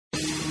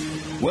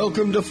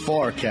Welcome to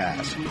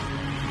FarrCast.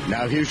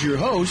 Now here's your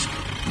host,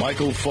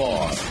 Michael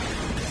Farr.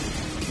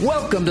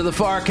 Welcome to the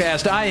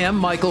FarrCast. I am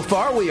Michael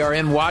Farr. We are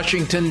in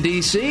Washington,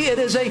 D.C. It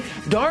is a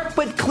dark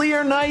but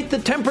clear night. The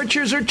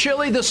temperatures are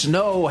chilly. The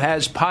snow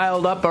has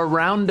piled up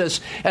around us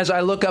as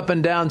I look up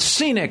and down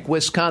scenic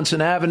Wisconsin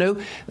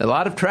Avenue. A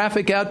lot of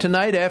traffic out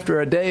tonight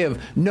after a day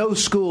of no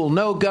school,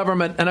 no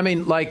government. And I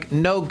mean, like,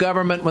 no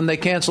government when they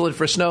cancel it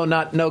for snow,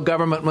 not no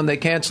government when they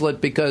cancel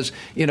it because,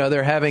 you know,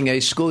 they're having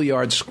a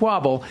schoolyard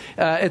squabble.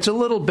 It's a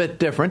little bit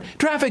different.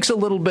 Traffic's a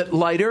little bit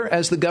lighter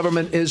as the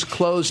government is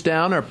closed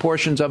down, or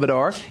portions of it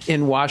are,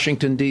 in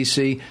Washington,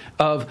 D.C.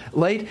 of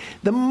late.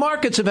 The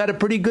markets have had a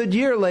pretty good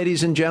year,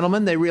 ladies and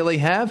gentlemen. They really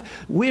have.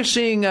 We're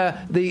seeing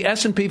the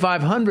S&P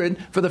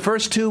 500 for the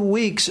first 2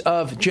 weeks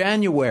of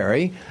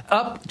January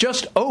up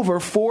just over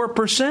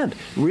 4%.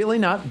 Really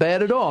not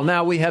bad at all.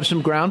 Now, we have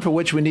some ground for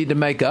which we need to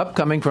make up,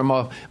 coming from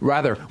a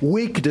rather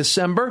weak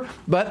December,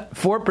 but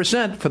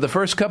 4% for the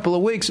first couple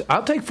of weeks.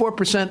 I'll take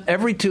 4%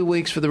 every 2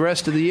 weeks for the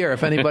rest of the year.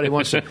 If anybody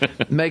wants to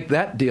make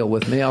that deal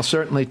with me, I'll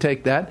certainly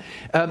take that.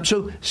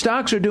 So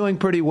stocks are doing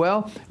pretty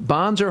well.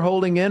 Bonds are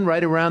holding in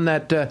right around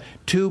that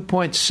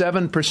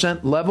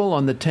 2.7% level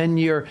on the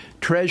 10-year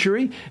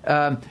Treasury.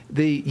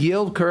 The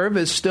yield curve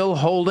is still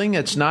holding.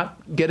 It's not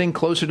getting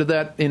closer to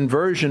that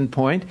inversion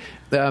point.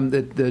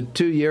 The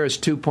 2-year is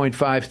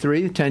 2.53.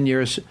 The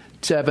 10-year is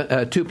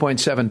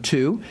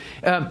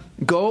 2.72.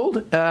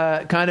 Gold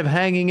kind of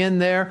hanging in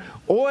there.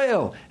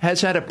 Oil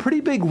has had a pretty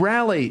big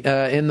rally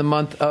in the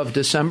month of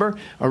December,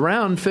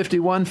 around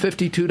 $51,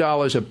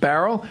 $52 a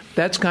barrel.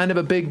 That's kind of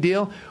a big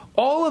deal.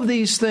 All of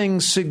these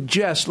things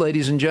suggest,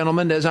 ladies and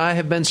gentlemen, as I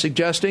have been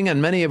suggesting,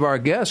 and many of our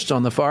guests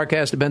on the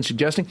FarrCast have been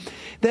suggesting,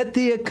 that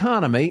the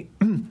economy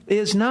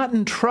is not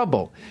in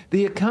trouble.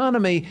 The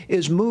economy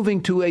is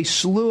moving to a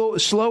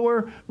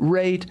slower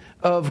rate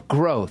of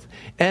growth.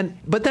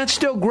 But that's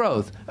still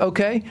growth,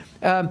 okay?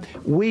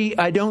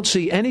 I don't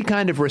see any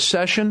kind of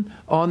recession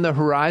on the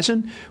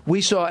horizon. We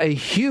saw a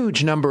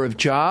huge number of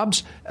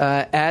jobs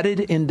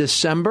added in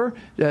December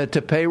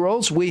to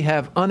payrolls. We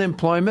have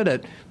unemployment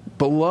at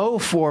below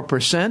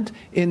 4%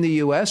 in the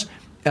U.S.,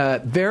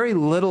 very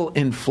little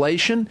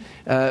inflation,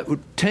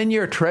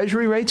 10-year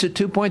Treasury rates at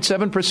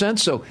 2.7%,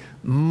 so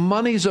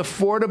money's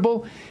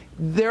affordable.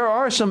 There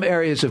are some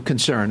areas of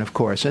concern, of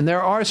course, and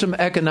there are some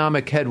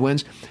economic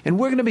headwinds, and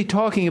we're going to be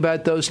talking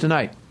about those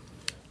tonight.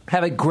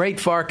 Have a great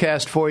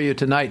FarrCast for you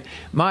tonight.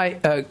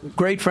 My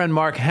great friend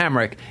Mark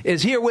Hamrick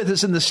is here with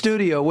us in the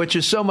studio, which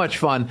is so much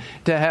fun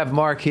to have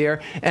Mark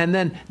here. And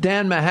then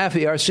Dan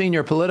Mahaffee, our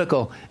senior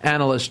political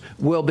analyst,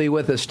 will be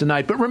with us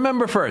tonight. But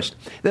remember first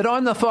that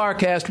on the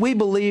FarrCast, we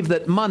believe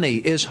that money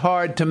is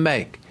hard to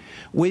make.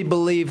 We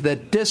believe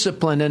that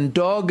discipline and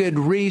dogged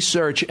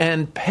research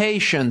and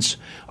patience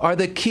are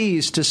the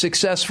keys to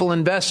successful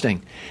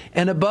investing.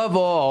 And above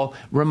all,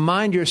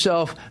 remind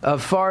yourself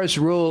of Farr's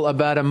rule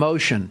about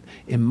emotion.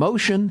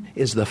 Emotion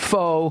is the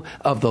foe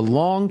of the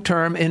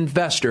long-term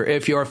investor.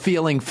 If you're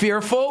feeling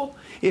fearful,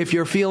 if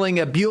you're feeling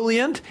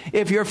ebullient,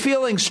 if you're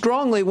feeling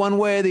strongly one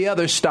way or the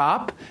other,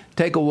 stop,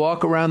 take a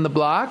walk around the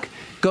block,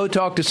 go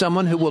talk to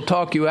someone who will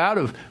talk you out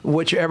of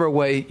whichever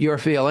way you're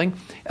feeling.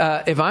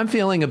 If I'm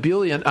feeling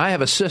ebullient, I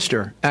have a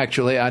sister,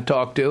 actually, I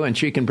talk to, and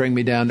she can bring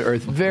me down to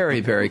earth very,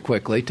 very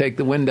quickly, take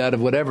the wind out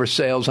of whatever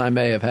sails I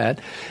may have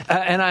had.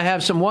 And I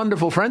have some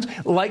wonderful friends,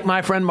 like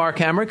my friend Mark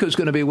Hamrick, who's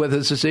going to be with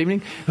us this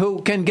evening,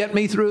 who can get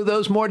me through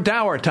those more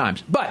dour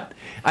times. But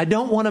I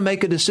don't want to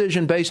make a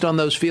decision based on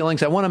those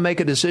feelings. I want to make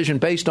a decision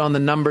based on the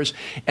numbers.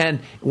 And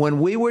when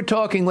we were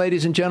talking,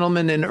 ladies and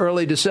gentlemen, in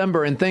early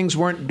December and things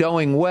weren't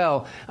going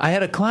well, I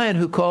had a client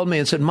who called me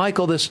and said,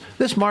 Michael, this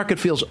market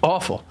feels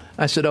awful.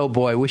 I said, oh,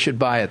 boy, we should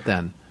buy it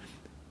then.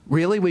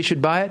 Really? We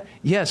should buy it?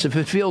 Yes, if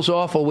it feels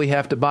awful, we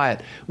have to buy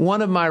it.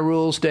 One of my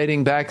rules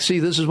dating back,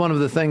 this is one of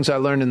the things I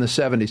learned in the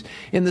 70s.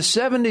 In the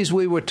 70s,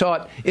 we were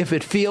taught, if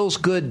it feels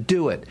good,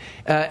 do it.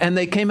 And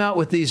they came out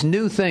with these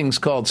new things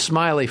called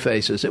smiley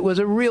faces. It was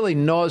a really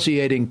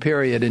nauseating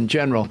period in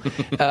general.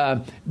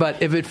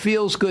 But if it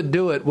feels good,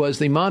 do it was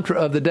the mantra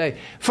of the day.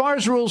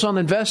 Farr's rules on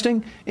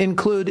investing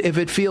include, if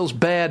it feels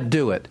bad,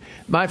 do it.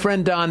 My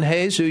friend Don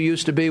Hayes, who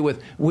used to be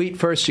with Wheat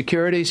First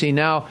Securities, he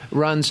now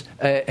runs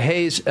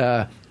Hayes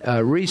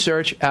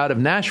research out of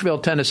Nashville,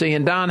 Tennessee,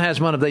 and Don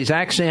has one of these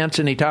accents,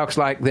 and he talks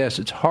like this.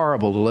 It's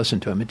horrible to listen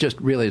to him. It just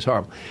really is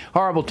horrible.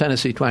 Horrible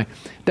Tennessee twang.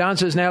 Don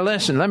says, now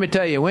listen, let me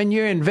tell you, when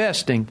you're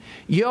investing,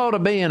 you ought to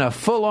be in a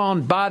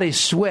full-on body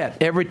sweat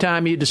every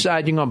time you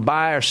decide you're going to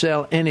buy or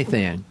sell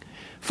anything.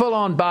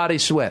 Full-on body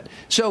sweat.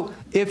 So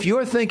if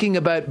you're thinking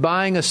about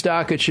buying a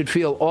stock, it should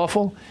feel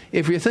awful.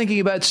 If you're thinking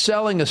about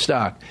selling a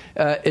stock,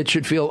 it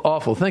should feel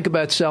awful. Think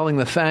about selling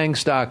the FANG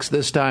stocks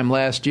this time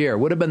last year.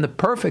 Would have been the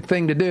perfect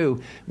thing to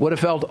do. Would have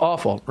felt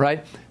awful,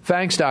 right?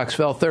 FANG stocks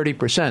fell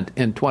 30%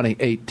 in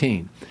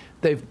 2018.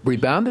 They've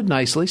rebounded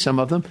nicely, some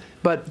of them.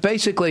 But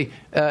basically,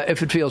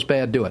 if it feels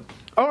bad, do it.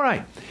 All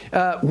right.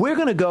 We're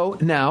going to go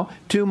now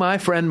to my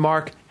friend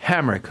Mark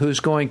Hamrick,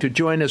 who's going to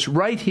join us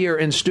right here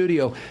in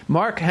studio.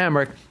 Mark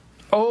Hamrick,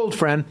 old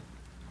friend,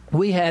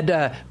 We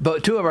had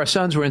two of our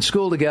sons were in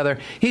school together.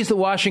 He's the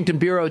Washington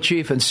bureau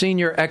chief and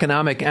senior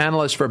economic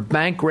analyst for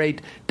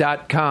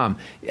Bankrate.com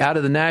out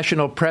of the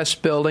National Press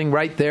Building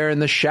right there in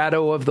the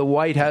shadow of the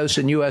White House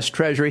and U.S.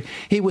 Treasury.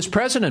 He was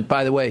president,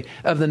 by the way,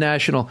 of the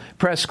National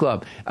Press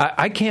Club.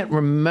 I can't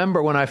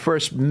remember when I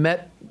first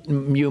met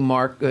you,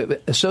 Mark,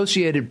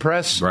 Associated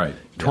Press, right.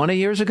 20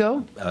 years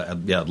ago?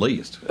 Yeah, at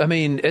least. I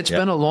mean, it's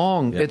been a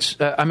long, it's,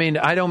 I mean,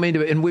 I don't mean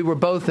to, and we were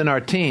both in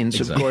our teens,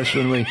 exactly. Of course,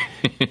 when we,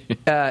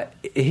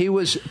 he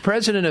was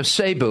president of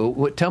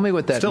Cebu. Tell me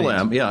what that Still means.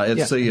 am, yeah.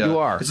 It's you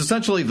are. It's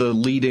essentially the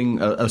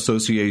leading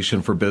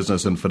association for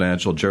business and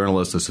financial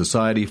journalists, a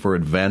society for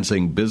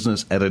advancing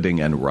business editing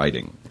and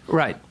writing.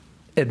 Right.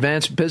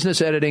 Advanced business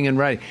editing and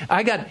writing.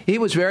 He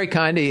was very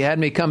kind. He had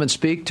me come and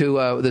speak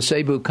to the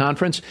Cebu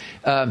conference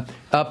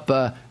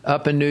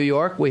up in New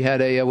York. We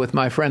had with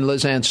my friend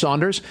Liz Ann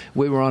Saunders.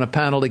 We were on a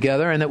panel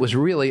together, and it was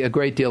really a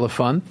great deal of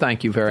fun.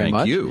 Thank you very much.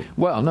 Thank you.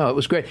 Well, no, it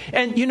was great.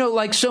 And,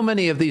 like so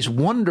many of these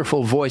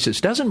wonderful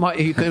voices,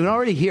 you can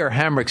already hear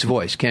Hamrick's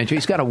voice, can't you?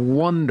 He's got a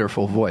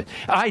wonderful voice.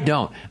 I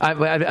don't.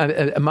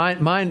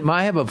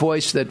 I have a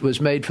voice that was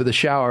made for the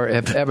shower,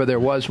 if ever there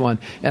was one,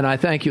 and I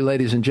thank you,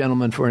 ladies and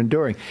gentlemen, for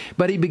enduring.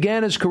 But he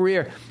began his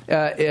career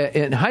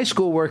in high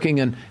school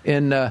working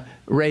in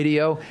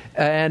radio,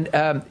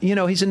 and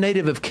he's a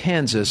native of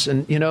Kansas,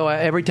 and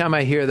every time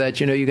I hear that,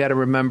 you got to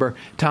remember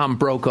Tom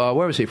Brokaw.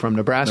 Where was he from?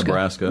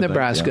 Nebraska.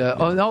 Yeah.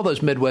 All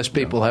those Midwest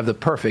people have the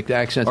perfect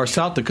accents. Or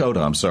South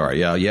Dakota. I'm sorry.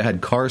 Yeah, you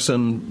had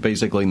Carson,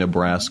 basically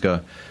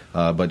Nebraska.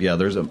 But yeah,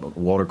 there's a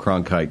Walter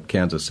Cronkite,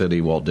 Kansas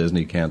City, Walt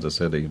Disney, Kansas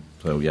City.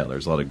 So yeah,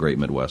 there's a lot of great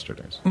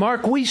Midwesterners.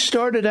 Mark, we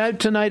started out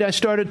tonight, I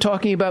started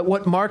talking about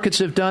what markets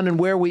have done and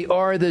where we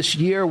are this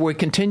year. We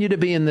continue to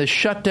be in this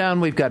shutdown.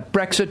 We've got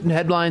Brexit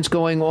headlines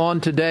going on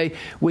today.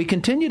 We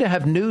continue to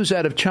have news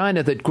out of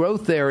China that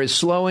growth there is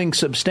slowing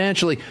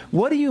substantially.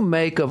 What do you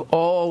make of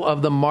all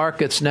of the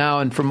markets now,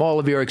 and from all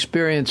of your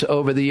experience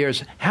over the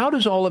years? How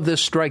does all of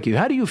this strike you?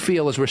 How do you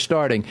feel as we're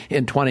starting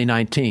in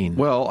 2019?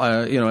 Well,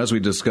 as we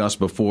discussed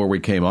before we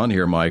came on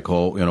here,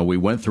 Michael, we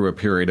went through a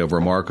period of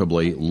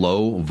remarkably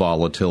low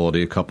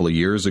volatility a couple of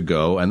years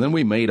ago, and then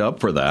we made up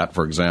for that,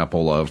 for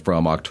example,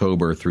 from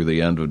October through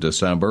the end of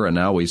December, and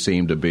now we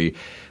seem to be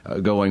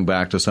going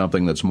back to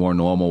something that's more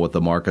normal with the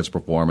market's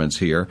performance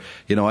here.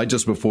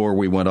 Just before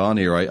we went on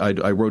here,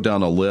 I wrote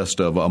down a list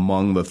of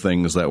among the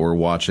things that we're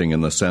watching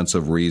in the sense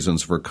of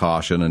reasons for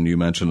caution, and you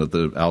mentioned at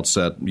the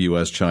outset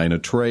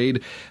U.S.-China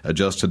trade.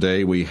 Just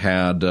today we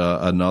had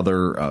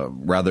another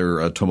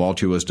rather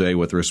tumultuous day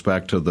with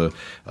respect to the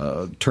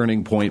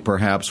turning point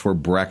perhaps for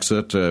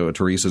Brexit.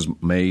 Teresa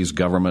May's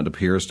government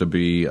appears to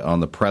be on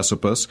the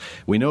precipice.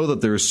 We know that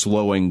there's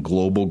slowing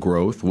global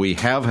growth. We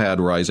have had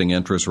rising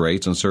interest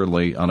rates, and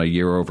certainly on a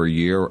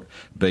year-over-year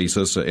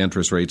basis,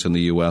 interest rates in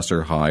the U.S.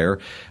 are higher,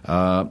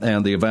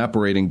 and the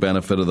evaporating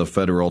benefit of the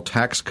federal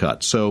tax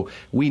cut. So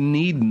we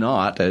need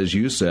not, as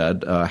you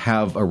said,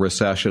 have a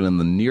recession in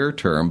the near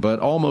term, but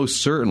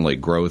almost certainly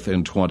growth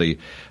in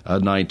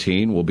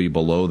 2019 will be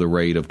below the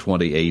rate of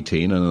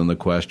 2018, and then the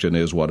question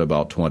is, what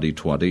about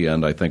 2020?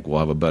 And I think we'll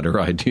have a better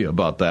idea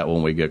about that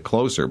when we get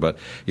closer. But,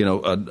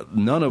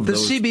 none of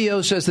those... The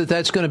CBO says that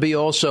that's going to be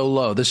also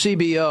low. The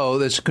CBO,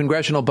 this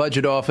Congressional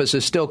Budget Office,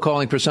 is still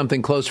calling for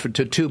something close to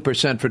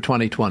 2% for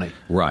 2020.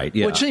 Right,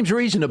 yeah. Which seems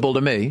reasonable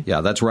to me.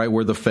 Yeah, that's right,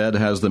 where the Fed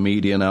has the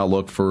median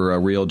outlook for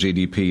real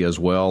GDP as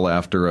well,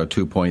 after a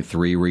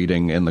 2.3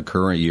 reading in the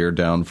current year,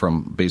 down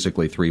from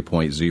basically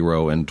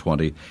 3.0 in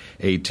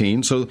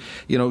 2018. So,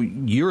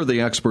 you're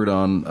the expert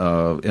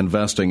on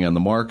investing in the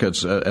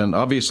markets, and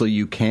obviously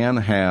you can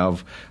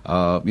have,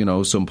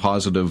 some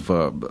positive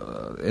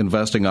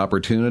investing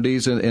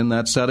opportunities in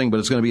that setting, but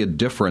it's going to be a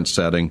different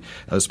setting,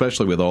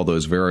 especially with all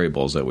those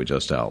variables that we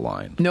just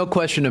outlined. No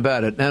question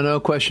about it. No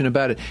question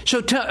about it.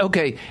 So,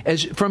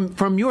 as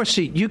from your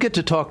seat, you get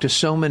to talk to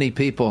so many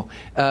people.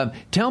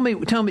 Tell me.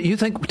 You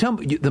think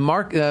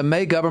the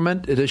May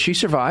government, does she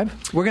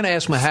survive? We're going to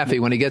ask Mahaffee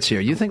when he gets here.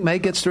 You think May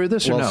gets through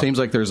this or no? Well, it seems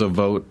like there's a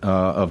vote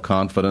of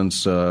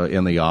confidence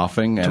in the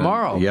offing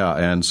tomorrow. Yeah,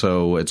 and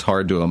so it's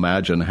hard to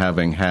imagine,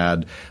 having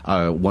had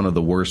one of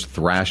the worst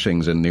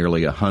thrashings in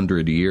nearly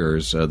 100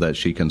 years, that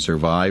she can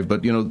survive.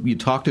 But you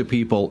talk to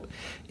people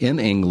in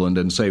England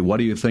and say, what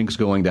do you think is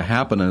going to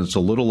happen? And it's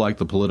a little like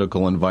the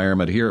political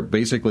environment here.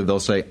 Basically, they'll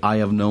say, I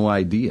have no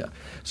idea.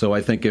 So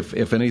I think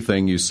if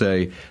anything, you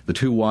say the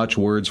two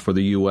watchwords for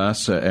the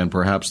U.S. and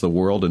perhaps the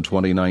world in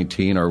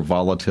 2019 are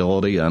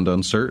volatility and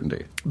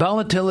uncertainty.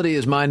 Volatility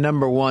is my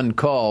number one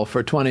call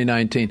for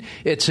 2019.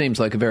 It seems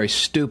like a very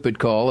stupid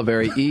call, a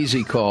very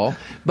easy call.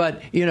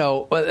 But,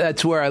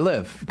 that's where I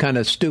live, kind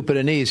of stupid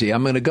and easy.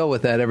 I'm going to go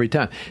with that every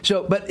time.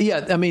 So, but,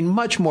 yeah, I mean,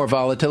 much more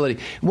volatility.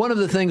 One of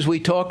the things we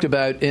talked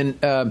about in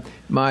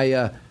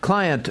my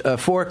client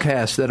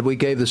forecast that we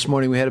gave this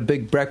morning. We had a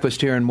big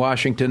breakfast here in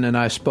Washington, and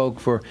I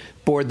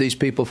bored these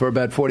people for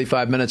about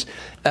 45 minutes.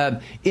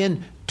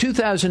 In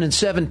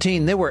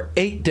 2017, there were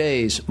 8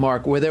 days,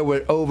 Mark, where there was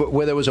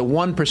a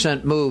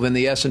 1% move in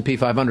the S&P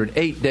 500.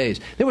 8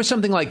 days. There was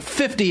something like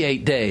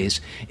 58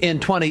 days in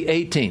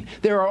 2018.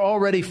 There are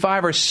already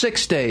 5 or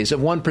 6 days of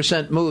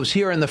 1% moves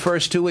here in the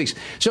first 2 weeks.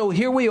 So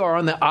here we are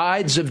on the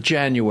Ides of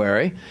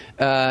January.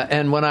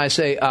 And when I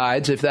say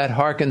Ides, if that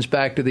harkens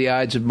back to the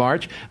Ides of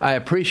March, I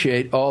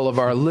appreciate all of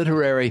our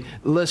literary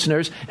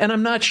listeners. And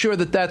I'm not sure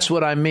that that's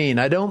what I mean.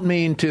 I don't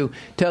mean to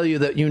tell you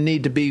that you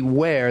need to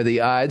beware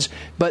the Ides,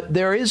 but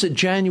there is a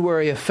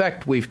January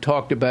effect we've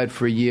talked about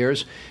for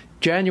years.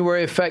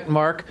 January effect,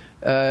 Mark,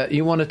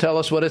 you want to tell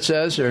us what it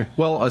says? Or?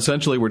 Well,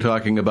 essentially, we're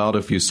talking about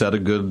if you set a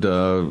good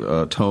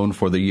tone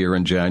for the year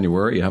in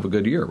January, you have a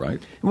good year,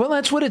 right? Well,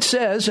 that's what it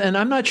says, and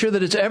I'm not sure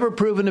that it's ever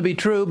proven to be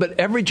true, but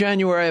every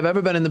January I've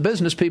ever been in the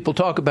business, people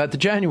talk about the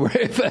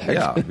January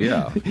effect.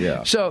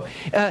 Yeah. So,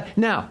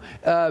 now,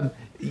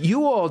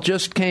 you all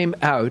just came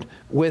out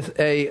with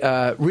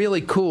a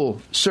really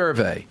cool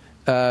survey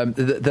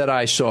that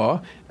I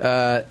saw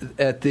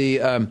at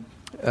the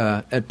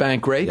at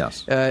Bankrate.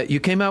 Yes. You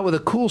came out with a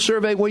cool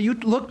survey where you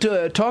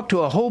talked to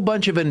a whole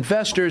bunch of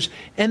investors,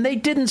 and they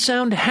didn't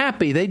sound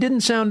happy. They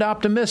didn't sound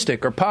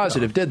optimistic or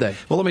positive, did they?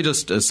 Well, let me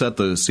just set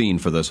the scene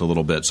for this a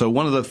little bit. So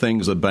one of the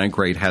things that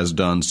Bankrate has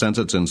done since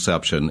its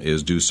inception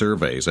is do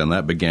surveys, and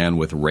that began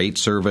with rate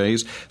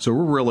surveys. So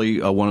we're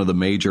really one of the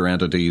major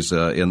entities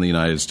in the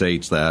United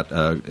States that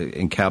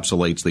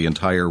encapsulates the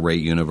entire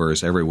rate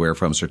universe, everywhere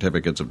from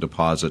certificates of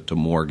deposit to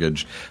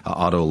mortgage,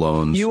 auto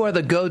loans. You are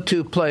the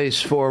go-to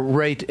place for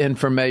rate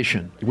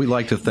information. We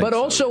like to think but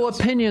also yes.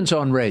 Opinions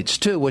on rates,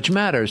 too, which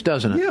matters,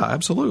 doesn't it? Yeah,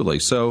 absolutely.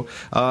 So,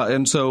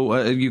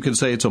 you can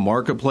say it's a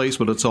marketplace,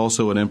 but it's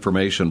also an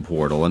information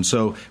portal. And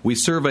so we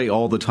survey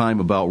all the time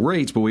about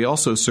rates, but we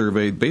also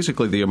survey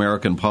basically the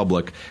American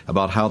public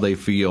about how they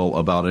feel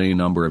about any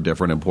number of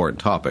different important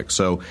topics.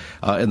 So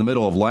in the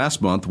middle of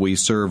last month, we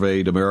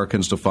surveyed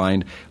Americans to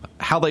find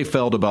how they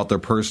felt about their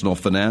personal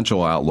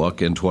financial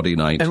outlook in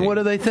 2019. And what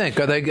do they think?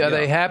 Are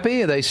they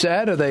happy? Are they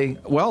sad? Are they?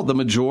 Well, the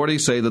majority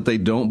say that they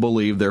don't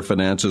believe their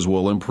finances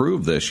will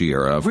improve this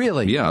year.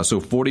 Really? Yeah. So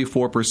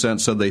 44%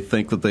 said they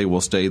think that they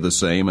will stay the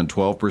same, and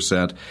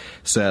 12%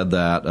 said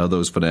that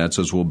those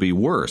finances will be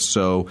worse.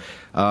 So,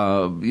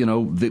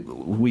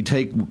 we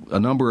take a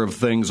number of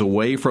things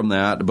away from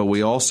that, but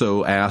we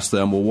also ask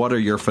them, well, what are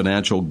your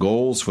financial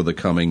goals for the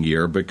coming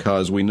year?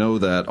 Because we know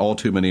that all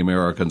too many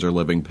Americans are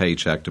living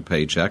paycheck to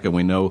paycheck, and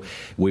we know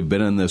we've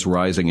been in this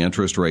rising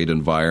interest rate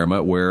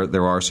environment where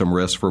there are some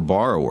risks for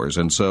borrowers.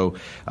 And so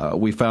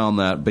we found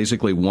that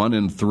basically 1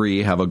 in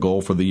 3 have a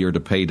goal for the year to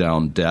pay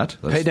down debt.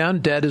 Pay down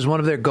debt is one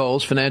of their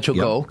goals, financial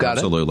goal. Got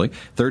absolutely. It.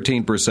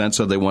 Absolutely. 13%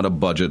 said they want to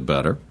budget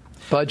better.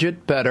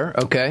 Budget better.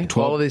 Okay.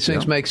 12, all of these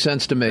things make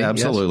sense to me.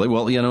 Absolutely.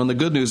 Yes. Well, and the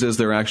good news is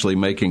they're actually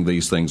making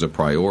these things a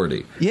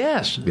priority.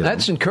 Yes,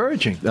 that's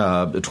encouraging.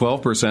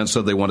 12%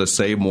 said they want to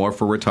save more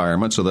for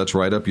retirement, so that's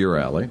right up your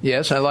alley.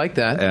 Yes, I like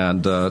that.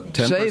 And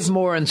 10%. Save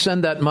more and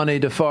send that money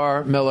to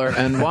Farr, Miller,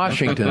 and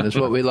Washington is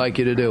what we like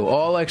you to do.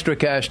 All extra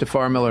cash to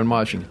Farr, Miller, and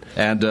Washington.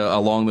 And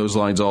along those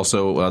lines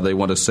also, they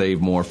want to save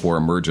more for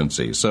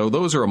emergencies. So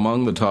those are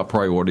among the top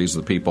priorities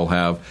that people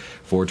have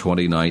for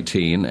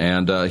 2019.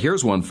 And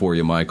here's one for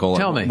you,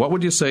 Michael. Tell me. What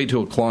would you say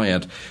to a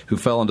client who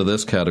fell into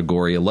this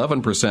category?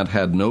 11%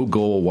 had no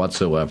goal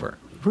whatsoever.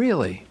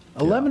 Really?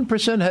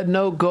 11% had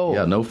no goal.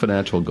 Yeah, no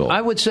financial goal. I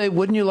would say,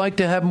 wouldn't you like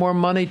to have more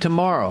money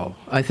tomorrow?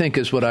 I think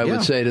is what I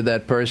would say to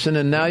that person.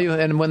 And now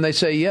and when they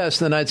say yes,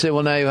 then I'd say,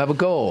 well, now you have a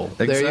goal.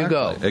 Exactly. There you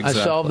go. Exactly. I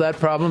solved that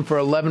problem for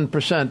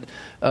 11%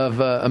 of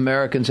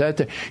Americans out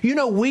there.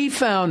 We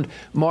found,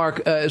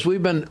 Mark, as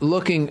we've been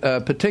looking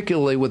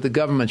particularly with the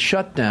government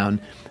shutdown,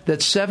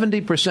 that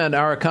 70%,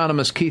 our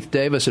economist Keith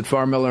Davis at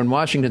Farr, Miller in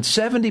Washington,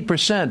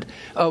 70%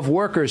 of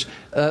workers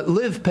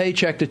live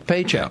paycheck to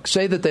paycheck,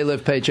 say that they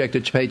live paycheck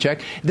to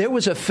paycheck. There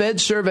was a Fed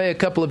survey a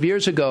couple of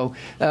years ago.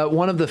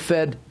 One of the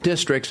Fed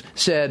districts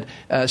sent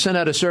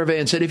out a survey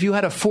and said, if you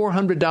had a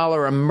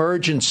 $400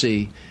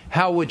 emergency,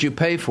 how would you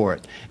pay for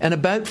it? And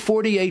about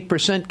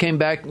 48% came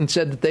back and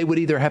said that they would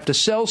either have to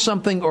sell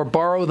something or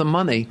borrow the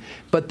money,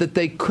 but that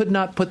they could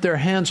not put their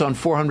hands on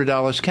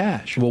 $400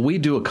 cash. Well, we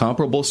do a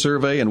comparable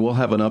survey, and we'll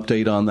have an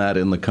update on that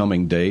in the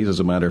coming days, as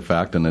a matter of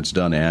fact, and it's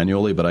done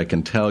annually. But I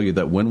can tell you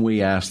that when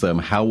we ask them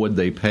how would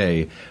they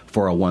pay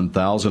for a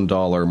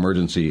 $1,000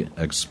 emergency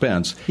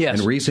expense,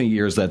 in recent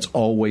years that's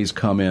always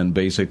come in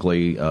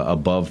basically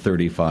above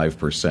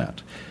 35%.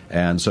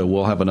 And so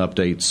we'll have an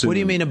update soon. What do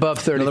you mean above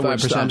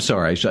 35%? I'm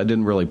sorry. I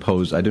didn't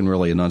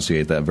really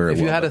enunciate that very well.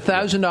 If you had a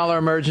 $1,000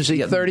 emergency,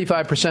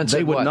 35%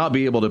 they would not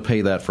be able to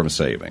pay that from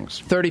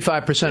savings.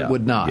 35%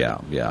 would not.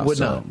 Yeah. Would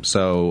not.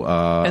 So,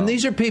 and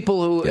these are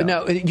people who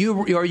now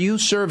are you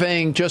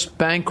surveying just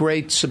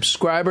Bankrate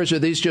subscribers, or are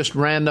these just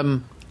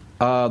random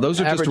Those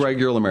are just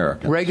regular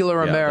Americans.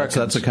 Regular Americans.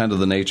 That's the kind of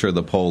the nature of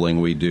the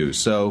polling we do.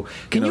 So,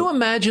 Can you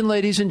imagine,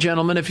 ladies and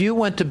gentlemen, if you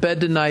went to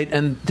bed tonight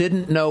and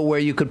didn't know where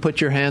you could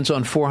put your hands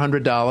on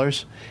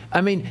 $400?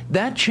 I mean,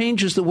 that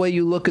changes the way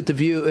you look at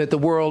the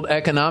world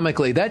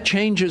economically. That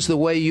changes the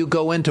way you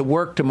go into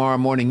work tomorrow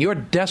morning. You're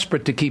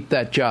desperate to keep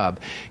that job.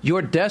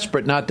 You're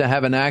desperate not to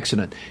have an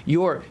accident.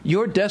 You're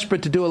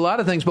desperate to do a lot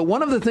of things, but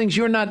one of the things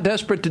you're not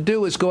desperate to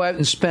do is go out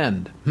and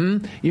spend.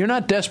 You're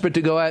not desperate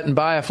to go out and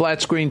buy a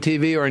flat screen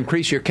TV or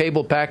increase your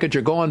cable package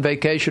or go on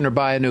vacation or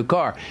buy a new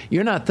car.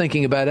 You're not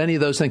thinking about any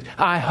of those things.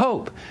 I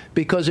hope,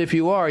 because if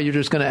you are, you're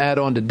just going to add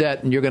on to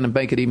debt and you're going to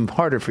make it even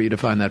harder for you to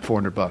find that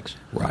 $400.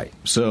 Right.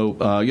 So,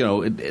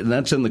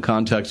 that's in the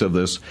context of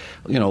this,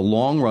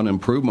 long-run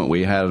improvement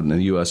we had in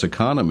the U.S.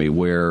 economy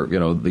where,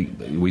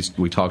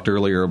 we talked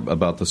earlier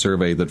about the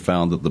survey that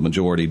found that the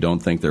majority don't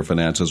think their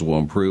finances will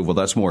improve. Well,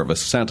 that's more of a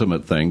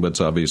sentiment thing, but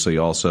it's obviously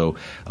also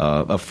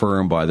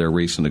affirmed by their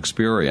recent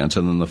experience.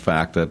 And then the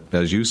fact that,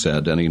 as you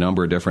said, any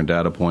number of different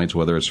data points,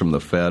 whether it's from the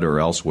Fed or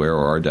elsewhere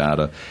or our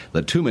data,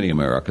 that too many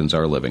Americans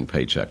are living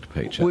paycheck to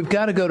paycheck. We've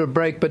got to go to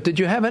break, but did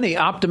you have any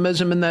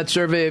optimism in that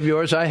survey of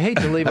yours? I hate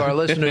to leave our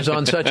listeners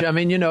on such,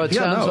 it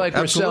sounds like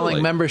we're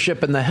selling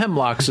membership in the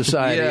Hemlock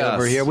Society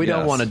over here. We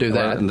don't want to do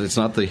that. And it's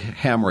not the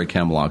Hamrick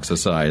Hemlock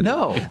Society.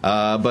 No.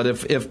 But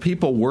if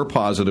people were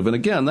positive, and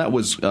again, that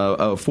was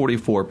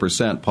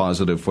 44%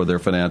 positive for their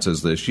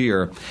finances this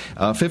year,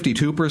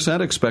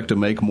 52% expect to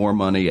make more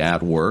money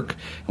at work.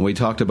 And we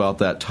talked about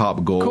that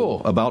top goal.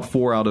 Cool. About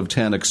 4 out of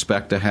 10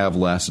 expect to have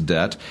less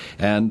debt,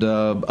 and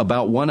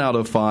about 1 out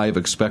of 5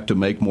 expect to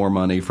make more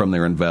money from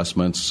their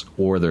investments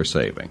or their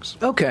savings.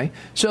 Okay,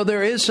 so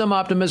there is some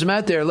optimism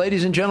out there.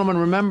 Ladies and gentlemen,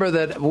 remember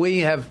that we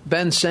have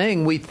been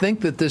saying we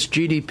think that this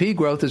GDP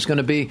growth is going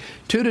to be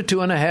 2 to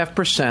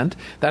 2.5%.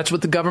 That's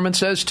what the government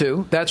says,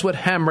 too. That's what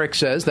Hamrick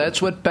says.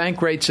 That's what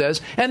Bankrate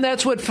says. And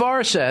that's what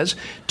Farr says,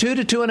 2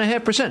 to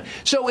 2.5%.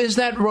 So is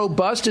that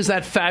robust? Is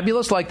that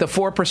fabulous, like the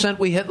 4%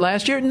 we hit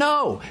last year?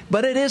 No,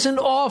 but it isn't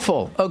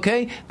awful,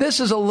 okay? This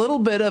is a little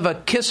bit of a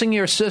kissing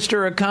your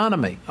sister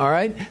economy, all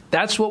right?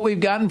 That's what we've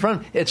got in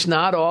front. It's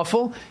not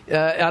awful.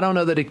 I don't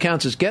know that it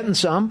counts as getting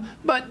some,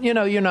 but,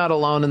 you're not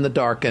alone in the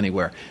dark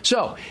anywhere.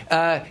 So,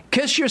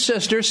 kiss your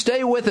sister.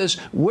 Stay with us.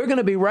 We're going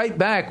to be right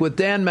back with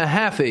Dan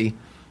Mahaffee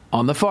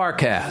on the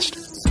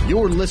FarrCast.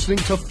 You're listening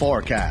to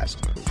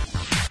FarrCast.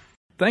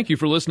 Thank you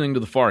for listening to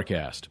the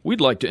FarrCast. We'd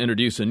like to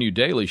introduce a new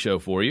daily show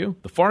for you,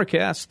 the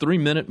FarrCast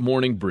 3-Minute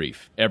Morning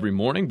Brief. Every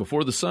morning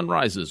before the sun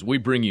rises, we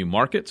bring you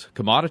markets,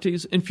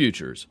 commodities, and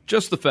futures.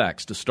 Just the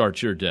facts to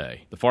start your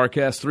day. The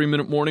FarrCast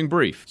 3-Minute Morning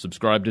Brief.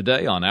 Subscribe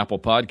today on Apple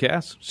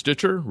Podcasts,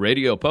 Stitcher,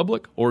 Radio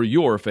Public, or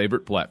your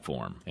favorite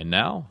platform. And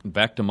now,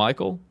 back to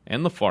Michael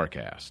and the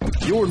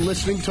FarrCast. You're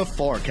listening to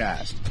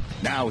FarrCast.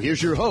 Now,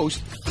 here's your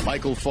host,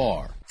 Michael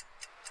Farr.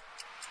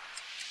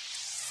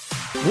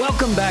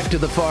 Welcome back to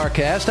the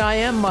FarrCast. I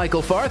am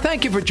Michael Farr.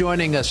 Thank you for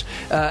joining us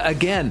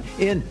again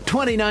in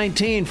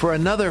 2019 for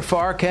another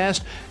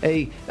FarrCast,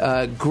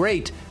 a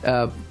great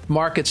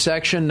market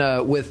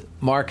section with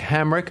Mark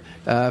Hamrick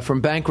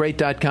from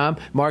Bankrate.com.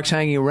 Mark's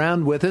hanging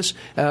around with us.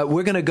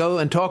 We're going to go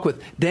and talk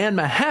with Dan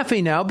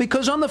Mahaffee now,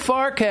 because on the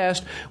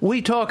FarrCast,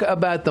 we talk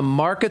about the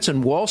markets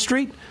and Wall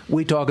Street.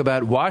 We talk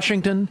about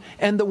Washington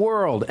and the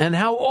world and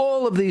how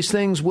all of these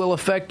things will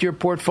affect your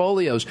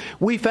portfolios.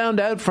 We found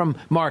out from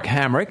Mark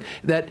Hamrick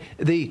that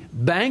the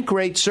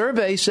Bankrate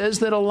survey says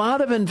that a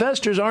lot of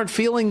investors aren't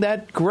feeling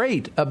that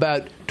great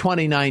about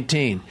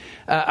 2019.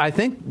 I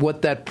think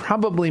what that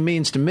probably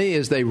means to me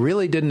is they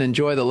really didn't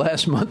enjoy the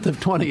last month of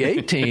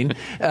 2018,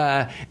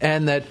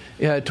 and that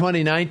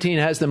 2019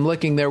 has them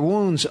licking their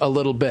wounds a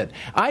little bit.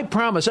 I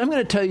promise, I'm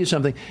going to tell you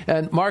something,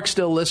 and Mark's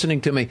still listening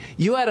to me.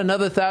 You add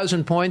another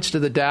 1,000 points to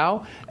the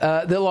Dow,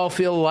 they'll all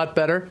feel a lot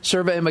better.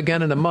 Survey them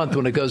again in a month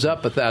when it goes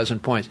up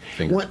 1,000 points.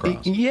 Fingers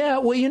crossed. Yeah,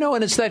 well,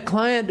 and it's that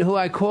client who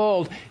I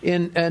called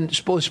and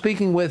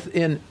speaking with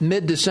in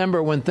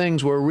mid-December when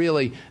things were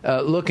really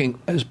looking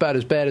about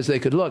as bad as they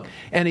could look.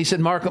 And he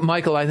said,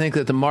 Michael, I think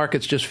that the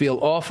markets just feel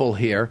awful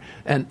here.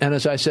 And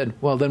as I said,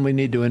 well, then we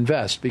need to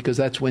invest, because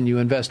that's when you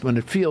invest, when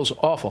it feels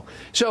awful.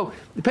 So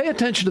pay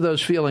attention to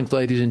those feelings,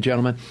 ladies and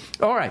gentlemen.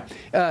 All right.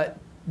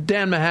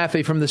 Dan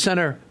Mahaffee from the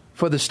Center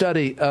for the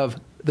Study of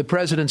the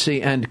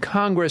Presidency and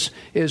Congress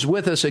is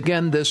with us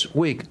again this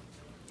week.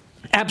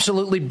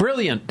 Absolutely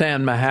brilliant,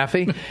 Dan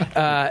Mahaffee,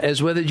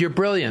 is with it. You're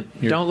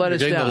brilliant. Don't let us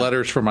down. You're getting the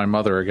letters from my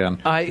mother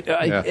again.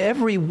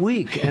 Every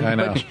week. I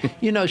know.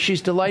 But,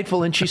 she's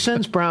delightful, and she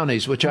sends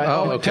brownies, which I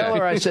tell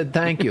her I said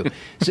thank you.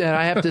 So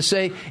I have to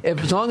say,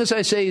 as long as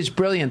I say he's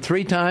brilliant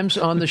 3 times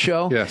on the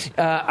show, yes.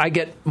 I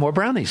get more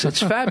brownies. It's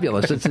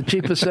fabulous. It's the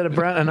cheapest set of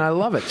brownies, and I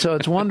love it. So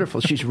it's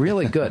wonderful. She's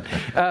really good.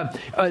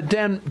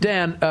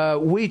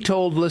 Dan, we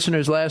told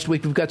listeners last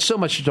week we've got so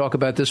much to talk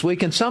about this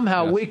week, and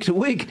somehow week to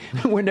week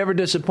we're never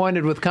disappointed.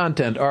 disappointed with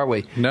content, are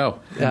we? No.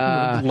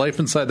 Life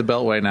inside the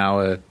Beltway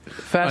now,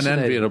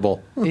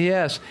 unenviable.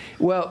 Yes.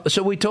 Well,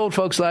 so we told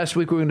folks last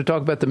week we were going to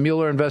talk about the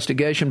Mueller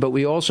investigation, but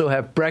we also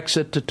have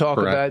Brexit to talk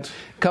about,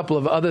 a couple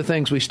of other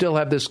things. We still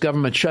have this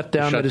government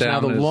shutdown that is now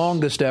the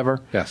longest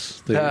ever.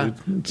 Yes.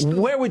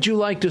 Where would you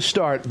like to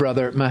start,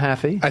 Brother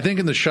Mahaffee? I think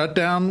in the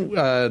shutdown,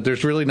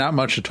 there's really not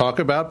much to talk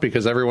about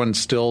because everyone's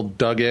still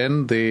dug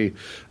in. The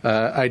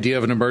idea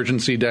of an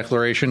emergency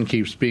declaration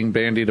keeps being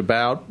bandied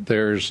about.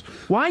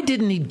 Why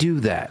didn't he do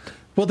that?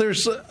 Well,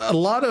 there's a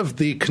lot of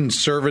the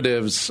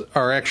conservatives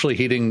are actually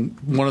heeding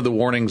one of the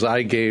warnings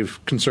I gave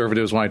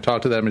conservatives when I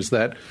talked to them is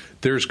that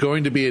there's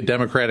going to be a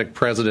Democratic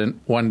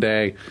president one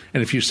day,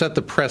 and if you set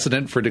the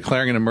precedent for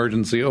declaring an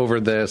emergency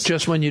over this...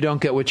 Just when you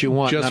don't get what you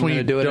want, just when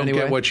you don't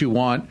get what you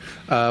want,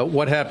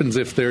 what happens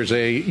if there's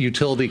a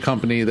utility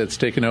company that's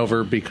taken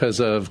over because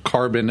of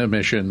carbon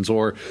emissions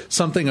or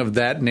something of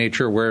that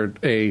nature where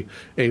a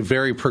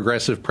very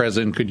progressive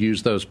president could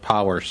use those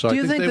powers? So do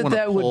you think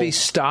that would be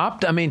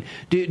stopped? I mean,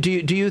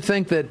 do you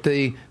think that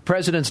the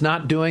president's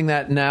not doing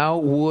that now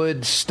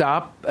would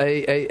stop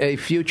a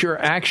future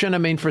action? I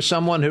mean, for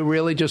someone who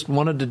really just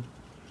wanted to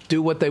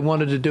do what they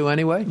wanted to do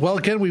anyway? Well,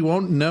 again, we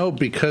won't know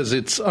because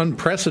it's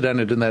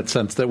unprecedented in that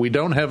sense that we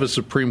don't have a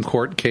Supreme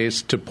Court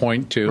case to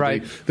point to.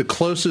 Right. The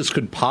closest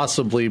could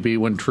possibly be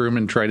when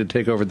Truman tried to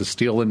take over the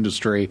steel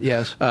industry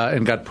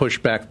and got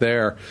pushed back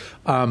there.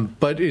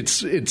 But it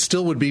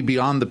still would be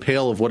beyond the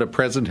pale of what a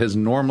president has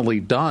normally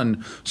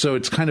done. So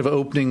it's kind of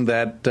opening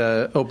that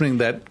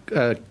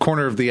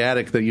corner of the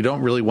attic that you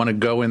don't really want to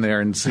go in there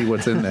and see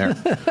what's in there.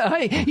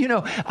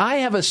 I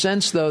have a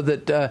sense, though,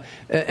 that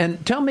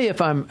and tell me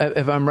if I'm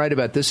right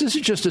about this. This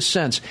is just a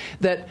sense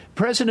that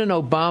President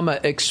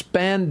Obama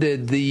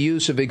expanded the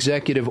use of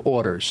executive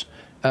orders.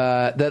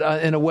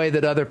 That in a way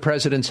that other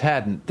presidents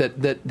hadn't.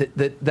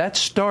 That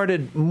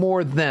started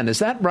more then. Is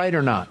that right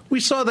or not?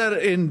 We saw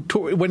that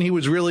when he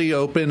was really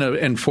open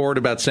and forward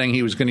about saying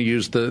he was going to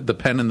use the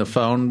pen and the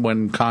phone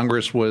when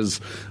Congress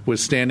was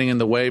standing in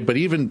the way. But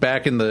even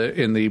back in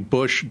the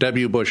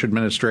W. Bush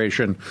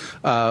administration,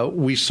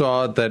 we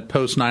saw that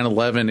post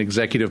 9/11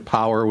 executive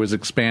power was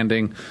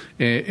expanding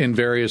in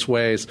various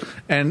ways,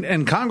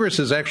 and Congress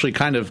has actually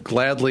kind of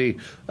gladly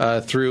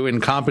through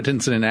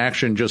incompetence and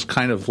inaction just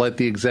kind of let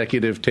the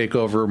executive take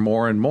over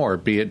more and more,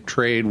 be it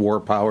trade, war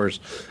powers,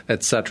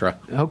 etc.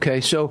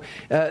 Okay, so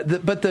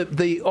but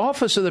the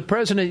office of the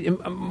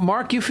president,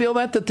 Mark, you feel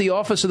that the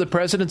office of the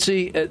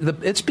presidency,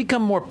 it's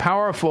become more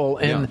powerful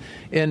in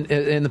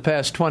the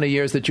past 20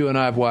 years that you and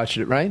I have watched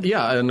it, right?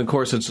 Yeah, and of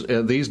course it's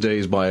these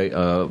days by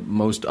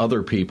most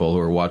other people who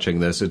are watching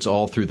this, it's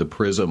all through the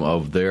prism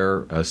of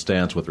their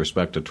stance with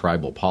respect to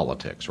tribal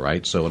politics,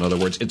 right? So in other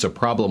words, it's a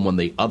problem when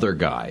the other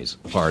guy's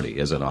party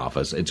is in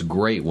office. It's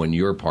great when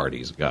your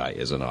party's guy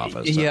is in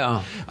office.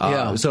 So,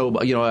 So,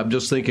 I'm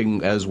just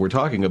thinking as we're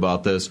talking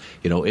about this,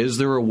 is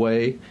there a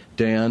way,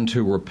 Dan,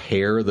 to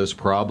repair this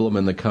problem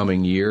in the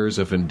coming years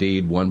if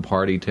indeed one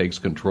party takes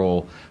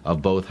control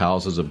of both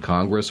houses of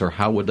Congress, or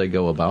how would they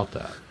go about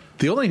that?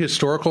 The only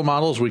historical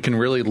models we can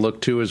really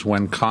look to is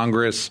when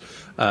Congress,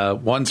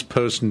 once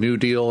post-New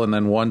Deal and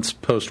then once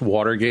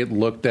post-Watergate,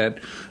 looked at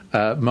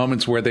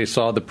moments where they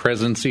saw the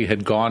presidency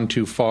had gone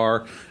too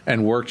far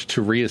and worked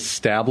to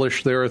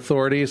reestablish their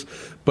authorities.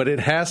 But it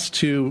has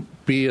to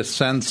be a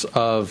sense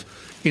of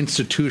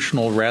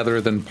institutional rather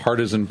than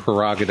partisan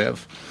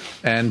prerogative.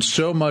 And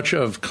so much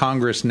of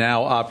Congress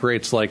now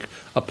operates like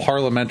a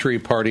parliamentary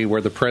party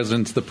where the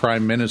president's the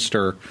prime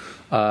minister.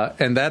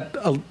 And that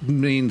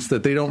means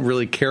that they don't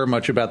really care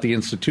much about the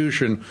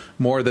institution,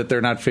 more that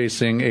they're not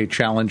facing a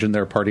challenge in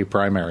their party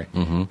primary.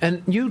 Mm-hmm.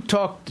 And you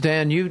talked,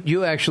 Dan,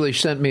 you actually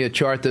sent me a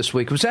chart this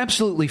week. It was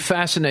absolutely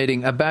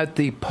fascinating about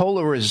the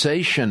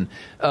polarization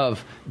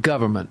of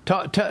government.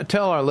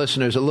 Tell our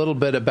listeners a little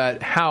bit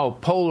about how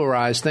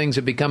polarized things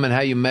have become and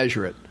how you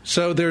measure it.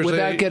 So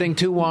without getting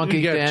too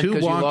wonky, Dan,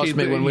 because you lost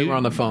me when we were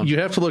on the phone. You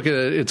have to look at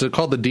it. It's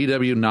called the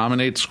DW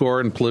Nominate Score,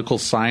 and political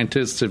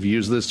scientists have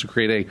used this to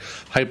create a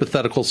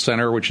hypothetical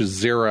center, which is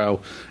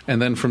 0.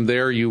 And then from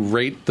there, you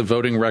rate the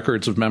voting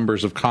records of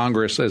members of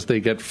Congress as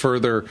they get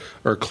further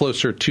or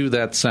closer to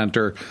that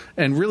center.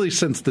 And really,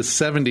 since the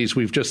 70s,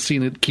 we've just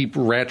seen it keep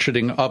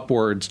ratcheting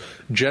upwards,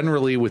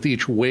 generally with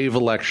each wave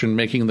election,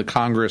 making the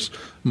Congress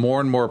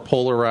more and more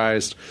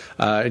polarized.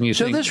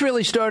 So this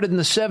really started in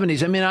the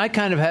 70s. I mean, I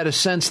kind of had a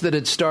sense that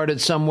it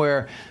started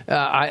somewhere,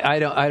 I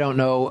don't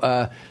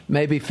know,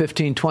 maybe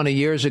 15, 20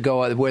 years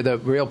ago, where the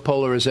real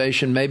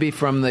polarization, maybe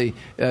from the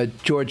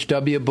George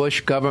W.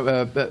 Bush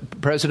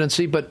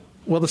presidency, but...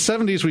 Well, the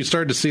 70s, we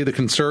started to see the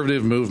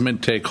conservative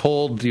movement take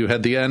hold. You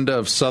had the end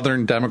of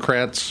Southern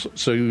Democrats,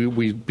 so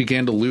we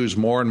began to lose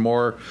more and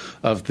more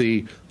of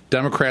the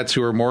Democrats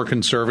who are more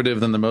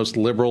conservative than the most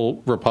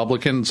liberal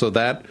Republican, so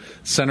that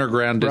center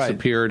ground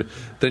disappeared.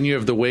 Right. Then you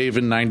have the wave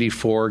in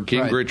 94.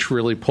 Gingrich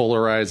really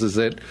polarizes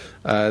it.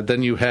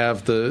 Then you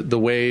have the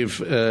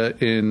wave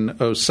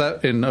in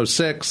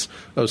 06,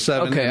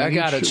 07. Okay, I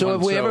got it. So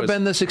have we ever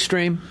been this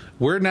extreme?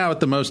 We're now at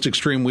the most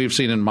extreme we've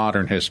seen in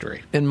modern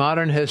history. In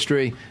modern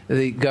history,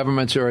 the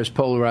governments are as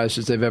polarized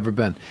as they've ever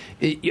been.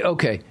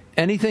 Okay.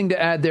 Anything to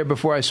add there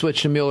before I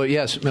switch to Mueller?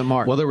 Yes,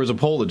 Mark. Well, there was a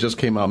poll that just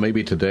came out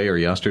maybe today or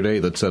yesterday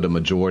that said a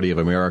majority of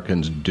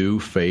Americans do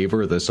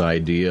favor this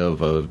idea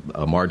of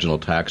a marginal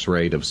tax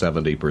rate of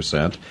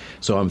 70%.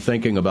 So I'm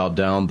thinking about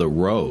down the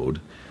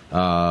road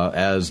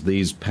as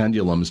these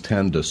pendulums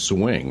tend to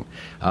swing.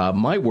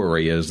 My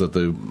worry is that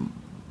the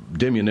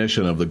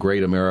diminution of the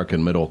great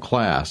American middle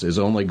class is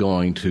only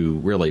going to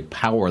really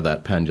power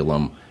that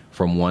pendulum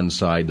from one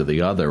side to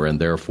the other, and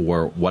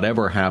therefore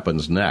whatever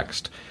happens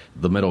next,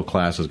 the middle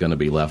class is going to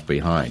be left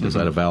behind. Is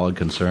that a valid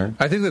concern?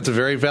 I think that's a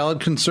very valid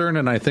concern,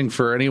 and I think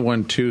for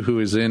anyone, too, who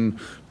is in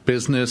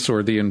business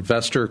or the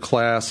investor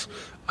class,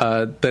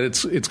 that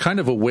it's kind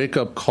of a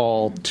wake-up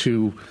call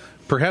to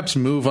perhaps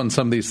move on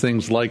some of these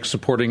things like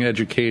supporting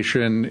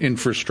education,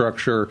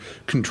 infrastructure,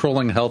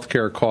 controlling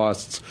healthcare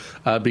costs,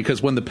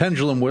 because when the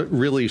pendulum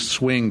really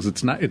swings,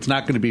 it's not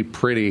going to be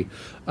pretty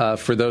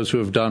for those who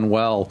have done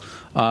well.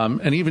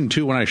 And even,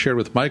 too, when I shared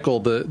with Michael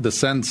the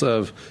sense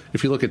of,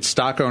 if you look at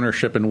stock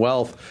ownership and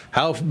wealth,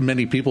 how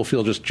many people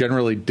feel just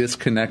generally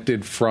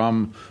disconnected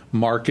from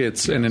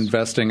markets and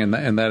investing in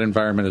that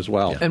environment as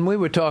well. And we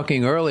were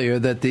talking earlier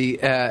that the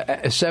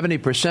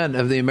 70%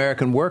 of the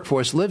American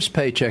workforce lives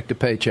paycheck to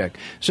paycheck.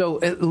 So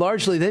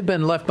largely they've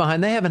been left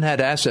behind. They haven't had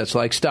assets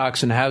like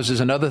stocks and houses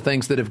and other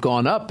things that have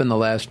gone up in the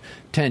last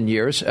 10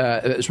 years,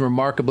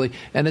 remarkably.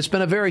 And it's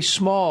been a very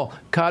small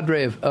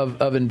cadre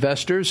of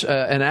investors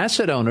and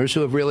asset owners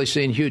who have really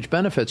seen huge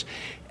benefits.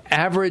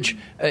 Average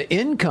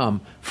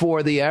income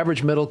for the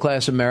average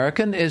middle-class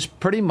American is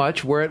pretty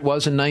much where it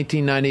was in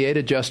 1998,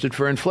 adjusted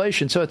for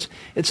inflation. So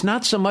it's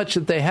not so much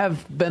that they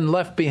have been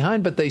left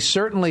behind, but they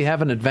certainly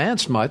haven't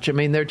advanced much. I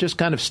mean, they're just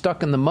kind of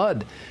stuck in the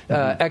mud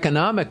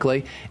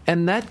economically,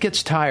 and that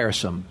gets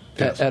tiresome.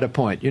 At a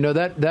point,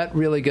 that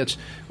really gets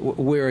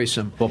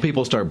wearisome. Well,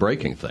 people start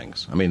breaking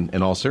things. I mean,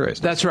 in all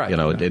seriousness, that's right.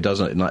 It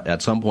doesn't.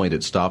 At some point,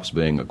 it stops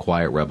being a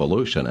quiet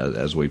revolution,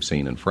 as we've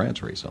seen in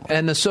France recently.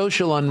 And the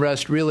social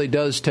unrest really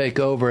does take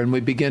over, and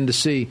we begin to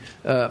see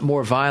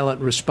more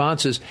violent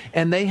responses.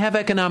 And they have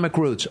economic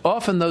roots.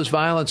 Often, those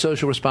violent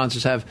social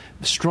responses have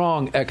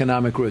strong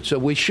economic roots. So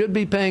we should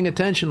be paying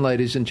attention,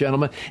 ladies and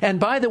gentlemen. And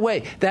by the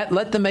way, that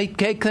let them eat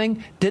cake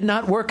thing did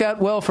not work out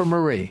well for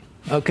Marie.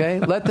 Okay?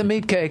 Let them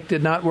eat cake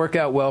did not work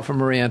out well for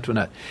Marie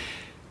Antoinette.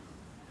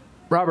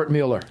 Robert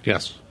Mueller.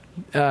 Yes.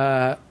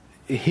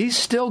 He's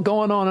still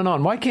going on and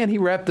on. Why can't he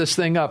wrap this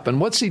thing up?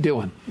 And what's he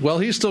doing? Well,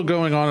 he's still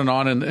going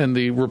on, and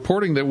the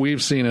reporting that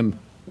we've seen, and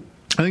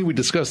I think we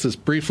discussed this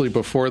briefly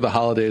before the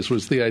holidays,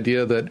 was the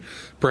idea that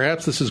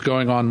perhaps this is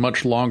going on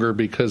much longer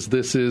because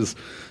this is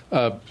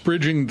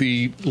bridging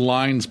the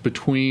lines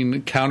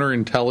between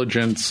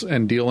counterintelligence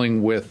and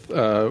dealing with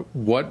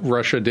what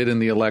Russia did in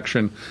the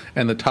election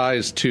and the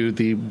ties to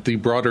the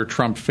broader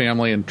Trump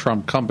family and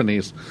Trump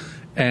companies.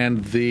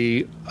 And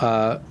the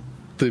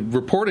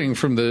reporting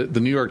from the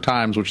New York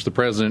Times, which the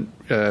president,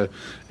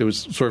 it was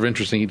sort of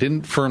interesting. He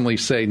didn't firmly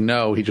say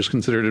no. He just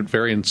considered it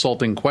very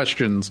insulting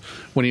questions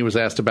when he was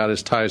asked about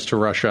his ties to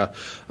Russia.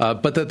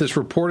 But that this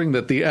reporting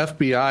that the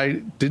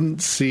FBI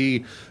didn't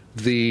see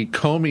the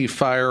Comey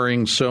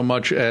firing so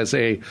much as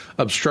a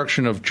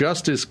obstruction of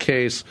justice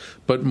case,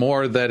 but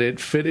more that it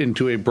fit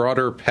into a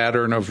broader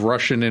pattern of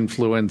Russian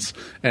influence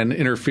and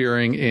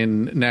interfering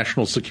in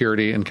national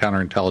security and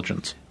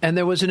counterintelligence. And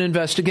there was an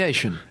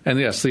investigation. And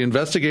yes, the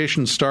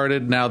investigation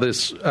started. Now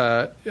this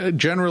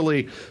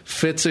generally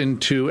fits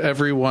into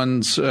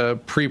everyone's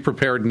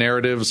pre-prepared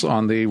narratives.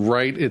 On the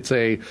right, it's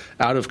a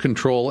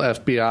out-of-control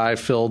FBI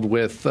filled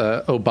with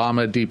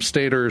Obama deep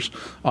staters.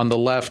 On the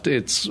left,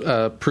 it's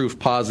proof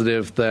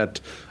positive that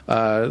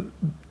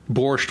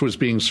borscht was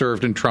being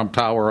served in Trump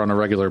Tower on a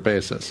regular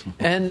basis.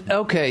 And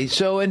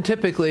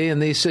typically in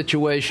these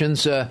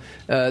situations,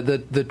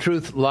 the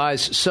truth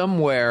lies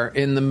somewhere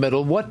in the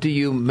middle. What do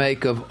you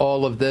make of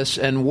all of this,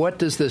 and what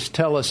does this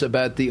tell us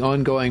about the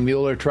ongoing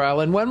Mueller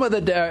trial? And when will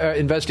the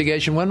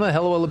investigation, when the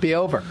hell will it be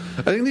over?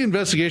 I think the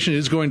investigation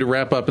is going to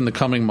wrap up in the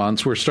coming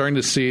months. We're starting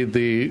to see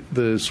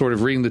the sort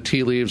of reading the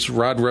tea leaves.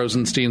 Rod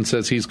Rosenstein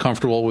says he's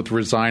comfortable with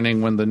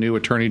resigning when the new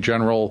Attorney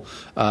General,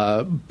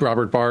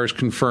 Robert Barr, is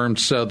confirmed.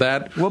 So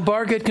that... Will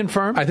Barr get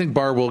confirmed? I think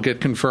Barr will get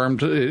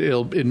confirmed.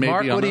 It may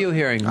Mark, be on what are you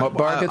hearing? Barr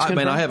gets confirmed? I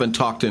mean, I haven't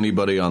talked to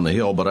anybody on the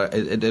Hill, but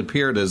it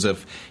appeared as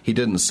if he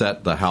didn't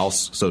set the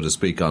House, so to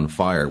speak, on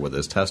fire with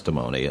his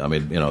testimony. I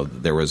mean,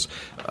 there was...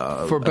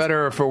 for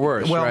better or for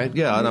worse, right?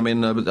 Yeah, and I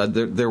mean,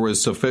 there was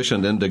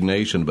sufficient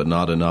indignation, but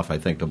not enough, I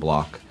think, to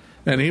block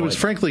And he was,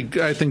 frankly,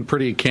 I think,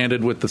 pretty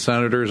candid with the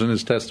senators in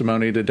his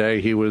testimony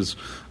today. He was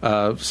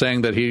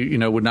saying that he,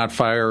 would not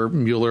fire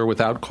Mueller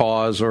without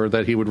cause, or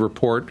that he would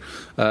report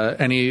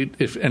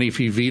if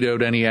he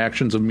vetoed any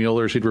actions of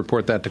Mueller's, he'd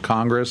report that to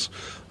Congress.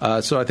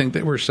 So I think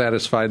they were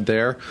satisfied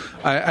there.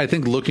 I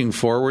think looking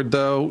forward,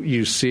 though,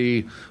 you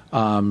see,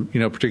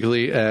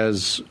 particularly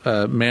as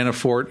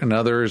Manafort and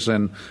others,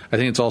 and I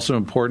think it's also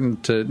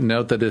important to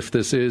note that if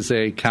this is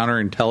a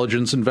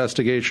counterintelligence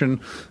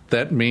investigation,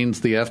 that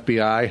means the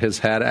FBI has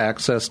had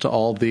access to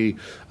all the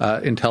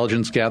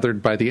intelligence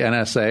gathered by the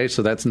NSA.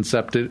 So that's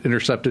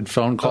intercepted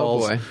phone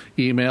calls,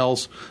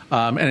 emails,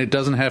 and it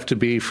doesn't have to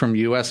be from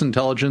U.S.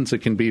 intelligence. It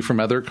can be from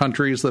other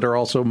countries that are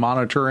also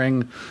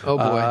monitoring.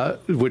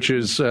 Which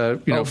is,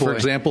 for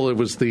example, it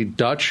was the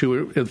Dutch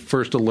who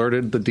first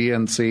alerted the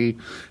DNC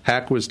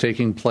hack was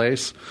taking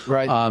place.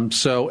 Right.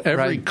 So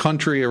every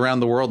country around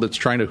the world that's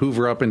trying to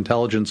hoover up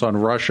intelligence on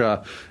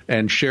Russia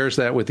and shares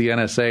that with the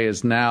NSA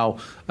is now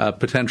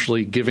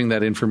potentially giving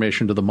that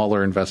information to the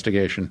Mueller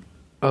investigation.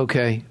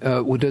 Okay.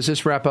 Does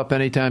this wrap up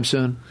anytime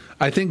soon?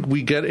 I think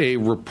we get a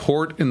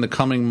report in the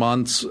coming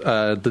months.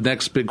 The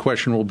next big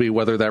question will be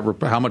whether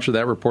how much of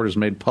that report is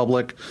made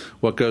public,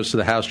 what goes to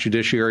the House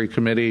Judiciary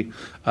Committee,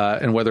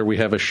 and whether we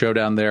have a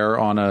showdown there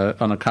on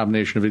a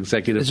combination of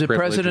executive privilege. Does the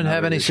president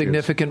have any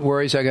significant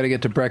worries? I got to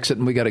get to Brexit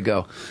and we got to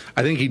go.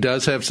 I think he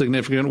does have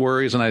significant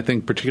worries, and I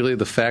think particularly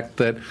the fact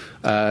that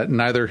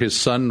neither his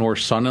son nor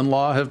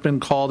son-in-law have been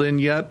called in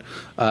yet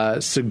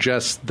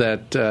suggests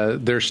that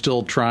they're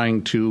still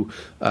trying to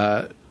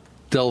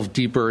delve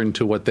deeper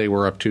into what they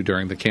were up to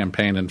during the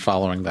campaign and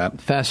following that.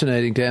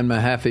 Fascinating. Dan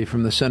Mahaffee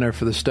from the Center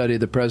for the Study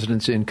of the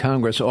Presidency in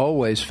Congress.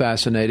 Always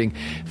fascinating.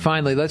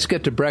 Finally, let's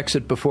get to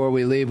Brexit before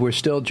we leave. We're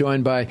still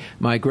joined by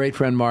my great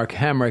friend Mark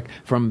Hamrick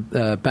from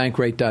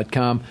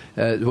Bankrate.com.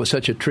 It was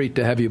such a treat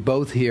to have you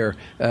both here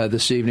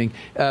this evening.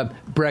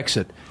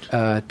 Brexit.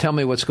 Tell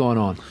me what's going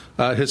on.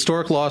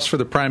 Historic loss for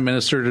the Prime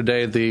Minister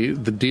today. The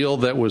deal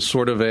that was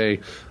sort of a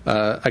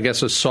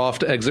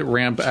soft exit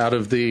ramp out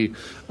of the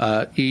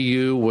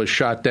EU was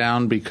shot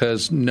down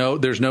because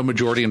there's no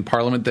majority in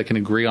Parliament that can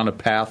agree on a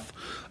path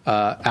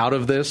out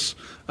of this.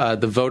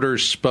 The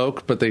voters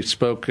spoke, but they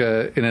spoke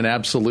in an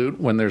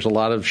absolute when there's a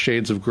lot of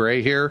shades of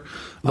gray here.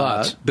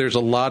 There's a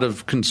lot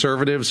of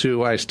conservatives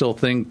who I still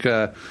think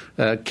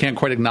can't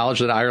quite acknowledge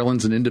that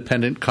Ireland's an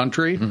independent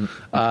country.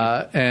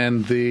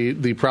 And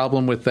the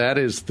problem with that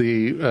is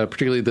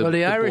particularly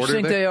the Irish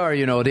think they are.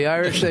 The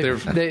Irish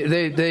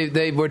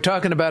they were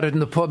talking about it in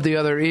the pub the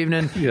other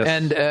evening,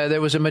 and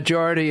there was a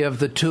majority of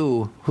the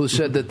two who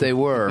said that they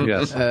were.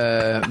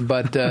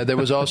 But there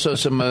was also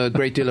some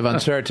great deal of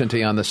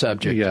uncertainty on the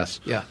subject.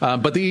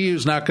 But the EU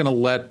is not going to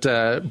let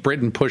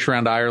Britain push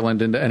around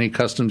Ireland into any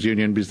customs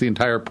union, because the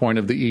entire point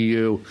of the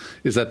EU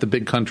is that the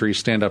big countries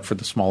stand up for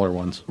the smaller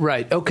ones.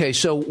 Right. Okay.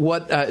 So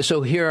what?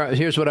 So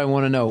here's what I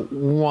want to know.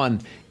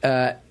 One.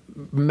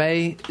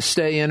 May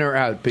stay in or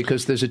out,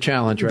 because there's a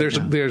challenge now.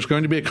 There's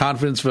going to be a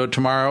confidence vote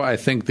tomorrow. I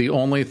think the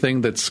only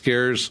thing that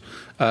scares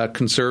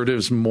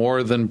conservatives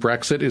more than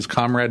Brexit is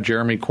Comrade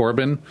Jeremy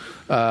Corbyn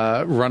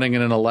running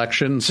in an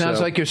election.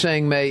 Sounds like you're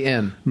saying May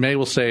in. May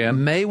will stay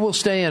in. May will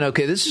stay in.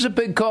 Okay, this is a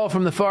big call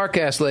from the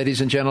FarrCast, ladies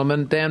and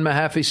gentlemen. Dan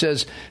Mahaffee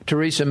says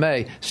Teresa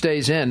May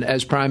stays in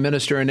as Prime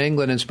Minister in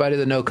England in spite of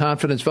the no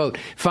confidence vote.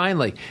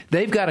 Finally,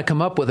 they've got to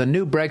come up with a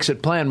new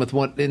Brexit plan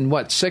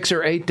in 6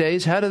 or 8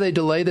 days? How do they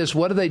delay this?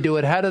 What do they do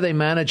it? How do they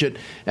manage it?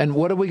 And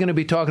what are we going to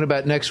be talking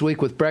about next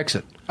week with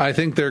Brexit? I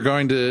think they're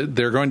going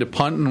to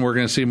punt, and we're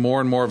going to see more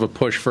and more of a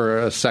push for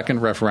a second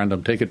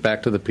referendum. Take it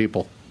back to the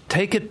people.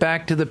 Take it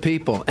back to the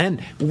people.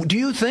 And do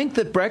you think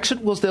that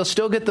Brexit they'll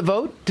still get the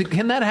vote?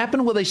 Can that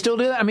happen? Will they still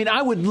do that? I mean,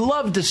 I would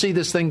love to see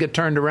this thing get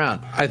turned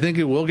around. I think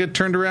it will get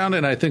turned around,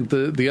 and I think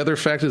the other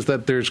fact is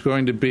that there's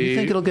going to be... You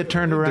think it'll get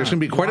turned around? There's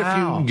going to be quite a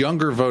few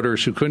younger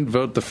voters who couldn't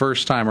vote the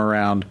first time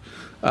around,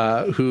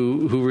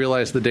 who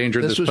realize the danger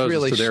this poses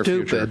really to their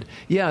stupid. future.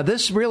 Yeah,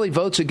 this really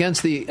votes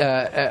against the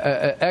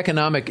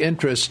economic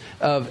interests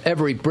of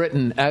every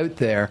Briton out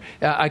there.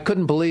 I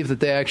couldn't believe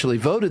that they actually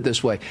voted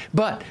this way.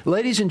 But,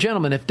 ladies and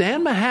gentlemen, if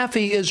Dan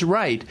Mahaffee is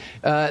right,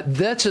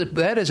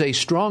 that is a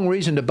strong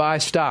reason to buy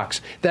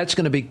stocks. That's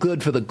going to be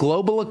good for the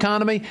global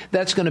economy.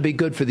 That's going to be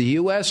good for the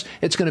U.S.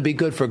 It's going to be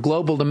good for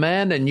global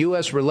demand and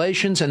U.S.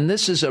 relations. And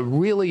this is a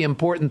really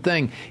important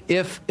thing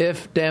if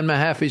Dan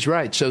Mahaffee's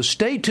right. So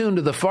stay tuned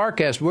to the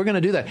FarrCast. We're going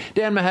to do that.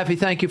 Dan Mahaffee,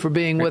 thank you for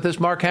being with us.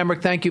 Mark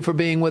Hamrick, thank you for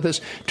being with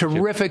us.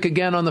 Terrific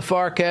again on the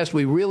FarrCast.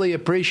 We really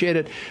appreciate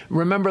it.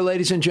 Remember,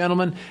 ladies and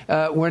gentlemen,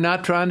 we're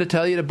not trying to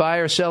tell you to buy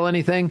or sell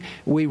anything.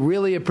 We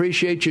really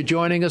appreciate you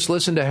joining us.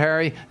 Listen to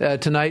Harry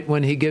tonight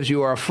when he gives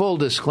you our full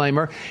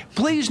disclaimer.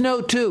 Please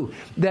note, too,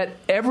 that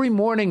every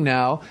morning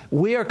now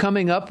we are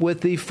coming up with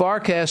the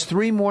FarrCast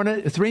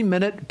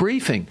 3-minute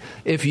briefing.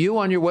 If you,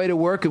 on your way to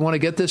work, and want to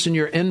get this in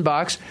your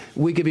inbox,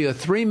 we give you a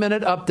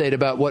 3-minute update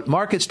about what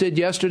markets did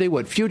yesterday, what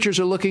what futures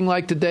are looking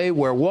like today,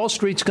 where Wall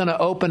Street's going to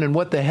open, and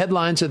what the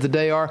headlines of the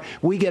day are.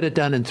 We get it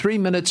done in 3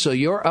 minutes, so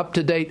you're up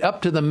to date,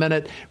 up to the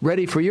minute,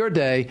 ready for your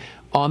day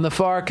on the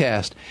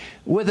FarrCast.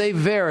 With a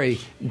very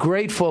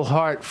grateful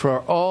heart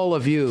for all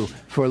of you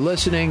for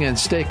listening and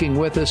sticking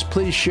with us,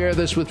 please share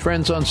this with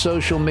friends on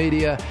social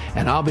media,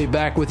 and I'll be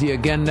back with you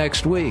again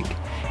next week.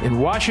 In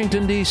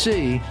Washington,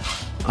 D.C.,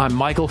 I'm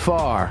Michael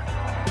Farr.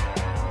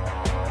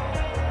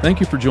 Thank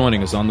you for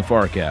joining us on the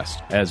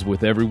FarrCast. As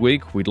with every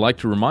week, we'd like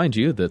to remind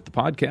you that the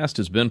podcast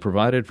has been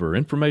provided for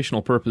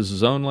informational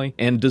purposes only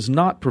and does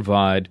not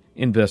provide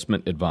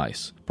investment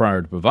advice.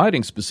 Prior to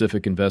providing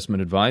specific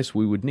investment advice,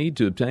 we would need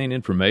to obtain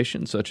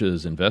information such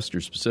as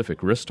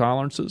investor-specific risk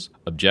tolerances,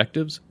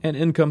 objectives, and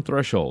income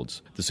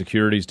thresholds. The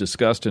securities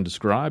discussed and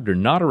described are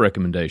not a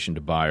recommendation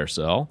to buy or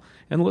sell,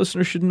 and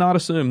listeners should not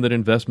assume that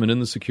investment in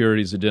the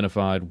securities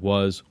identified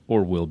was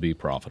or will be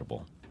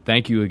profitable.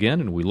 Thank you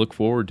again, and we look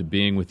forward to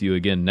being with you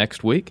again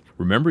next week.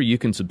 Remember, you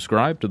can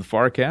subscribe to the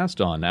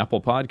FarrCast on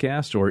Apple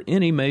Podcasts or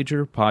any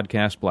major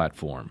podcast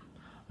platform.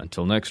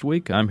 Until next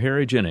week, I'm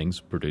Harry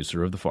Jennings,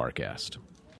 producer of the FarrCast.